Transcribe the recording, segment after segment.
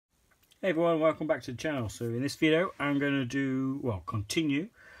Hey everyone, welcome back to the channel. So in this video I'm going to continue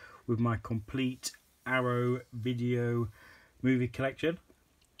with my complete Arrow video movie collection.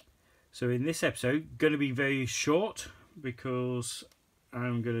 So in this episode, going to be very short because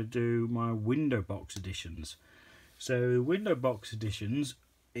I'm going to do my window box editions. So the window box editions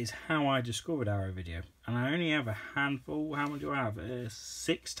is how I discovered Arrow Video, and I only have a handful. How many do I have?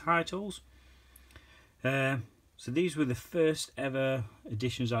 6 titles. So these were the first ever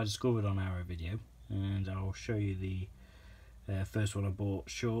editions I discovered on Arrow Video, and I'll show you the first one I bought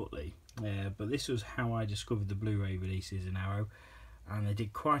shortly. But this was how I discovered the Blu-ray releases in Arrow, and they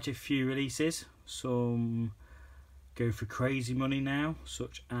did quite a few releases. Some go for crazy money now,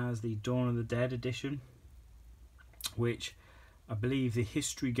 such as the Dawn of the Dead edition, which I believe the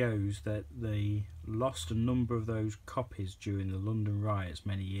history goes that they lost a number of those copies during the London riots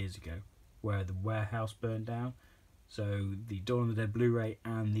many years ago, where the warehouse burned down. So the Dawn of the Dead Blu-ray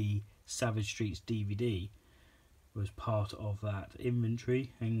and the Savage Streets DVD was part of that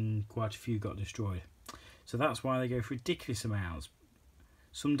inventory, and quite a few got destroyed. So that's why they go for ridiculous amounts.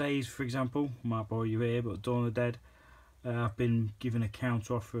 Some days, for example, might bore you here, but Dawn of the Dead, I've been given a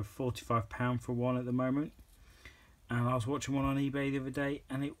counter offer of £45 for one at the moment. And I was watching one on eBay the other day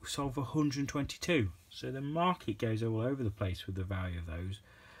and it sold for £122. So the market goes all over the place with the value of those.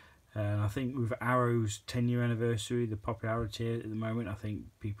 And I think with Arrow's 10-year anniversary, the popularity at the moment, I think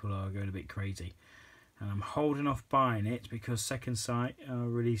people are going a bit crazy. And I'm holding off buying it because Second Sight are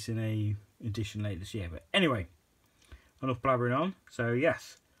releasing a edition late this year. But anyway, enough blabbering on. So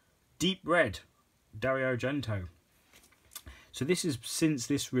yes, Deep Red, Dario Argento. So this is, since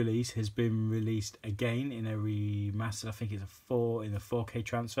this release has been released again in a remastered, I think it's a 4K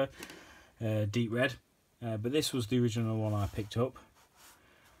transfer, Deep Red. But this was the original one I picked up,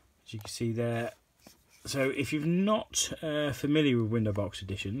 as you can see there. So if you're not familiar with window box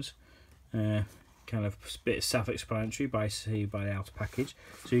editions, kind of a bit of self-explanatory by the outer package.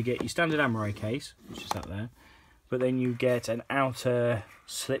 So you get your standard Amaray case, which is that there, but then you get an outer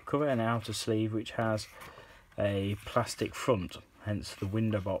slip cover, an outer sleeve, which has a plastic front, hence the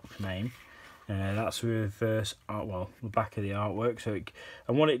window box name. That's the reverse art, well, the back of the artwork. So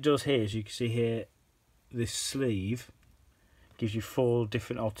and what it does here is, you can see here, this sleeve gives you 4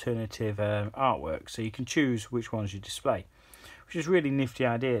 different alternative artworks, so you can choose which ones you display, which is really nifty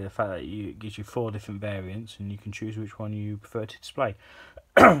idea, the fact that it gives you 4 different variants and you can choose which one you prefer to display.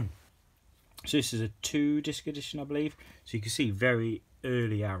 So this is a 2-disc edition, I believe. So you can see very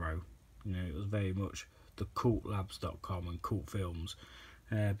early Arrow, you know, it was very much the cultlabs.com and Cult Films.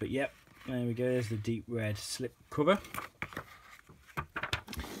 But yep, there we go, there's the Deep Red slip cover.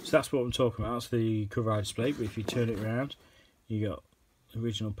 So that's what I'm talking about, that's the cover I displayed. But if you turn it around, you got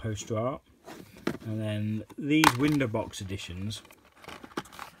original poster art, and then these window box editions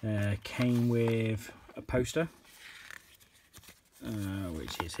came with a poster,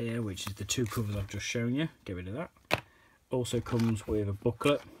 which is here, which is the 2 covers I've just shown you. Get rid of that. Also comes with a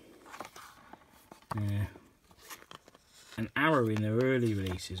booklet. And Arrow in their early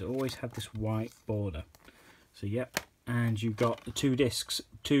releases always had this white border. So yep, and you've got the 2 discs,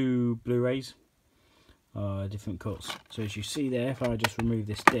 2 Blu-rays, different cuts. So as you see there, if I just remove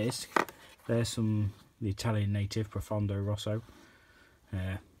this disc, there's the Italian native Profondo Rosso.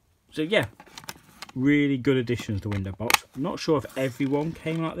 So yeah, really good additions to window box. I'm not sure if everyone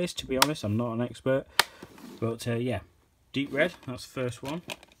came like this, to be honest. I'm not an expert, but yeah, Deep Red, that's the first one.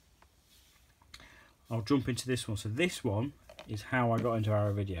 I'll jump into this one. So this one is how I got into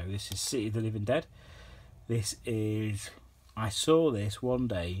Arrow Video. This is City of the Living Dead. This is, I saw this one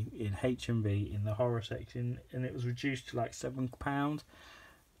day in HMV in the horror section, and it was reduced to like £7,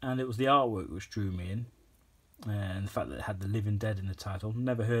 and it was the artwork which drew me in, and the fact that it had the Living Dead in the title.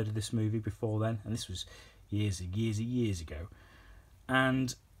 Never heard of this movie before then, and this was years and years and years ago,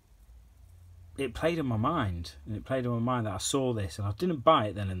 and it played on my mind, that I saw this, and I didn't buy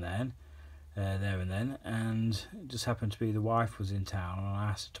it there and then, and it just happened to be the wife was in town, and I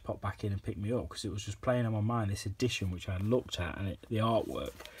asked her to pop back in and pick me up because it was just playing on my mind, this edition which I looked at, and the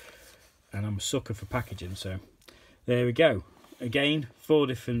artwork, and I'm a sucker for packaging. So there we go. Again, 4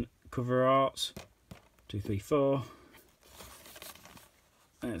 different cover arts, 2, 3, 4.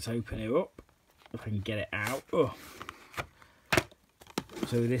 Let's open it up if I can get it out. Oh.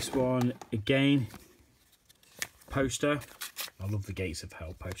 So this one again, poster. I love the Gates of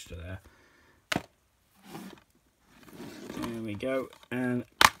Hell poster there. There we go, and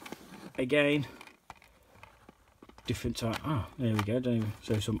again, different type. Ah, there we go.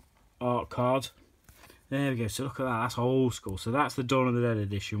 So some art cards. There we go. So look at that. That's old school. So that's the Dawn of the Dead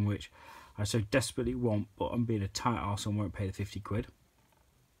edition, which I so desperately want, but I'm being a tight arse and won't pay the 50 quid.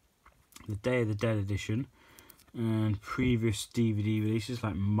 the Day of the Dead edition, and previous DVD releases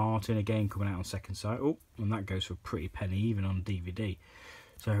like Martin again coming out on second sight. Oh, and that goes for a pretty penny even on DVD.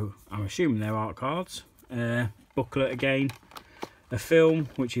 So I'm assuming they're art cards. Booklet again. A film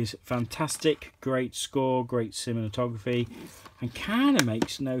which is fantastic, great score, great cinematography, and kind of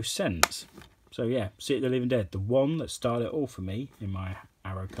makes no sense. So yeah, City of the Living Dead, the one that started it all for me in my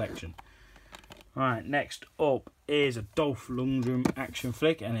Arrow collection. Alright, next up is a Dolph Lundgren action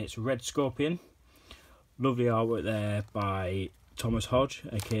flick, and it's Red Scorpion. Lovely artwork there by Thomas Hodge,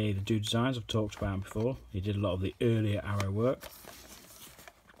 aka the Dude Designs I've talked about him before. He did a lot of the earlier Arrow work.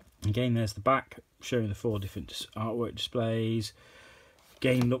 Again, there's the back, showing the 4 different artwork displays.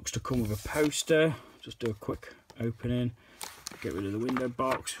 Game looks to come with a poster. Just do a quick opening, get rid of the window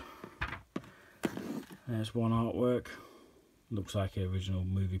box. There's one artwork. Looks like an original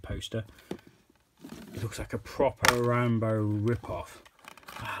movie poster. It looks like a proper Rambo rip-off.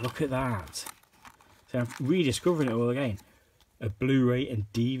 Ah, look at that. So I'm rediscovering it all again. A Blu-ray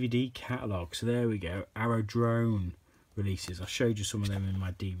and DVD catalogue. So there we go. Arrow Drone releases. I showed you some of them in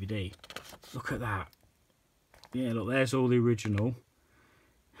my DVD. Look at that. Yeah, look, there's all the original.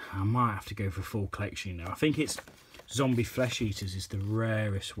 I might have to go for full collection now. I think it's Zombie Flesh Eaters is the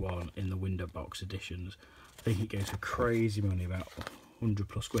rarest one in the window box editions. I think it goes for crazy money, about 100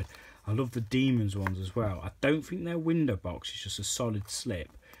 plus quid. I love the Demons ones as well. I don't think they're window box, it's just a solid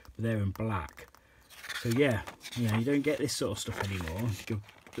slip, but they're in black. So yeah, you don't get this sort of stuff anymore. Go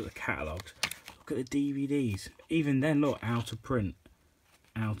look at the catalogues. Look at the DVDs. Even then, look, out of print.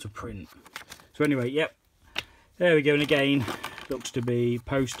 Out of print. So anyway, yep. There we go, and again, looks to be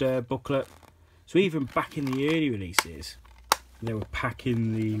poster, booklet. So even back in the early releases, they were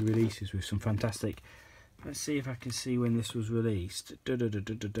packing the releases with some fantastic... Let's see if I can see when this was released.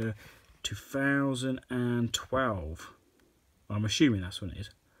 2012. I'm assuming that's when it is.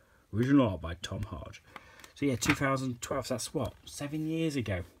 Original art by Tom Hodge. So yeah, 2012, so that's what, 7 years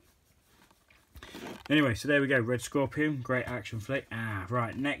ago. Anyway, so there we go, Red Scorpion, great action flick.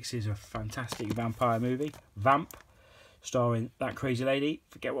 Right, next is a fantastic vampire movie, Vamp, starring that crazy lady,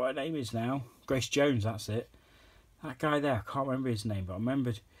 forget what her name is now, Grace Jones, that's it. That guy there, I can't remember his name, but I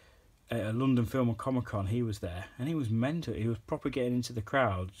remembered at a London Film and Comic Con, he was there, and he was mental. He was proper getting into the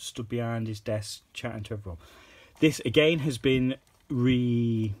crowd, stood behind his desk, chatting to everyone. This, again, has been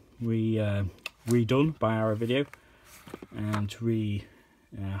redone by Arrow Video, and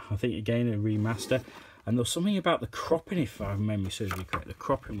I think, again, a remaster. And there was something about the cropping, if I remember serves correct. The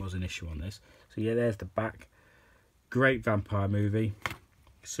cropping was an issue on this. So yeah, there's the back. Great vampire movie.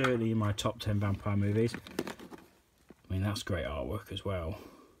 Certainly in my top 10 vampire movies. I mean, that's great artwork as well.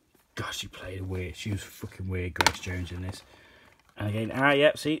 Gosh, she played weird. She was fucking weird, Grace Jones, in this. And again,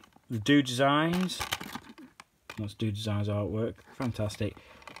 yep, see, the Dude Designs. That's Dude Designs artwork. Fantastic.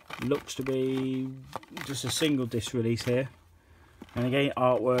 Looks to be just a single disc release here. And again,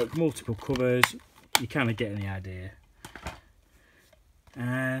 artwork, multiple covers. You're kind of getting the idea.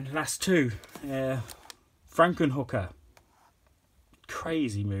 And last two, Frankenhooker.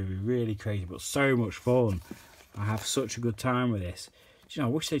 Crazy movie, really crazy, but so much fun. I have such a good time with this. I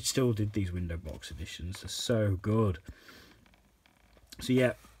wish they still did these window box editions. They're so good. So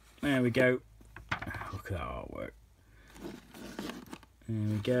yeah, there we go. Look at that artwork. There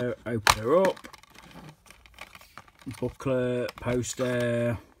we go. Open her up. Booklet,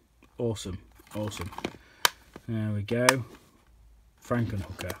 poster. Awesome. Awesome. There we go.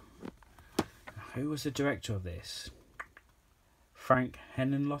 Frankenhooker. Who was the director of this? Frank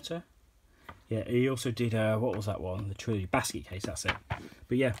Henenlotter? Yeah, he also did, what was that one? The trilogy, Basket Case, that's it.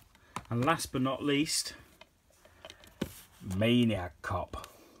 But yeah, and last but not least, Maniac Cop.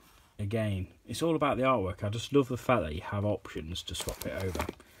 Again, it's all about the artwork. I just love the fact that you have options to swap it over.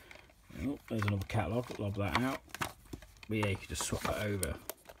 Oh, there's another catalogue, lob that out. But yeah, you can just swap it over.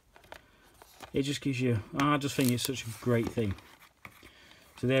 It just gives you, I just think it's such a great thing.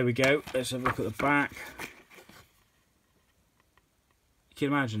 So there we go, let's have a look at the back. You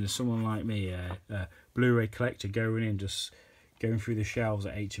can imagine there's someone like me, a Blu-ray collector, going in, just going through the shelves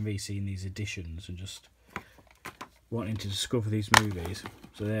at HMV, seeing these editions and just wanting to discover these movies.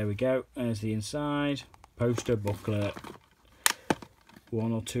 So there we go, there's the inside, poster, booklet,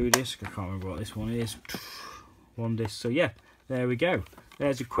 1 or 2 discs, I can't remember what this one is, 1 disc. So yeah, there we go.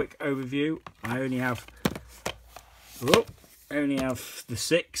 There's a quick overview. I only have the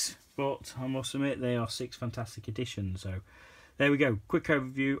 6, but I must admit they are 6 fantastic editions. So there we go, quick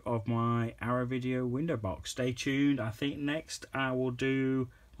overview of my Arrow Video window box. Stay tuned. I think next I will do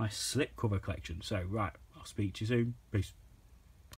my slipcover collection. So right, I'll speak to you soon. Peace.